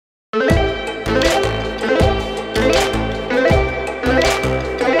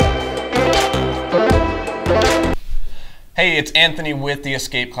Hey, it's Anthony with the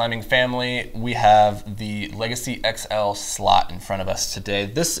Escape Climbing family. We have the Legacy XL slot in front of us today.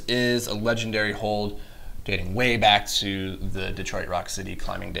 This is a legendary hold dating way back to the Detroit Rock City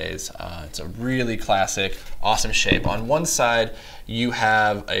climbing days. It's a really classic, awesome shape. On one side, you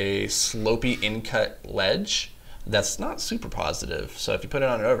have a slopey in-cut ledge that's not super positive. So if you put it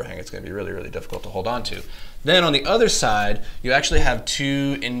on an overhang, it's going to be really, really difficult to hold on to. Then on the other side, you actually have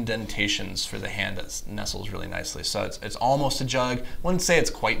two indentations for the hand that nestles really nicely. So it's almost a jug. I wouldn't say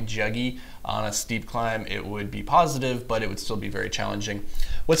it's quite juggy. On a steep climb, it would be positive, but it would still be very challenging.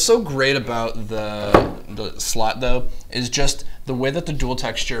 What's so great about the slot, though, is just the way that the dual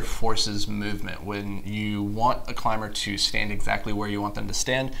texture forces movement. When you want a climber to stand exactly where you want them to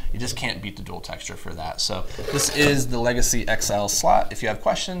stand, you just can't beat the dual texture for that. So this is the Legacy XL slot. If you have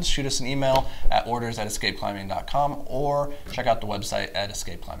questions, shoot us an email at orders@escapeclimbing.com or check out the website at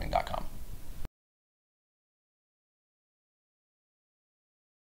escapeclimbing.com.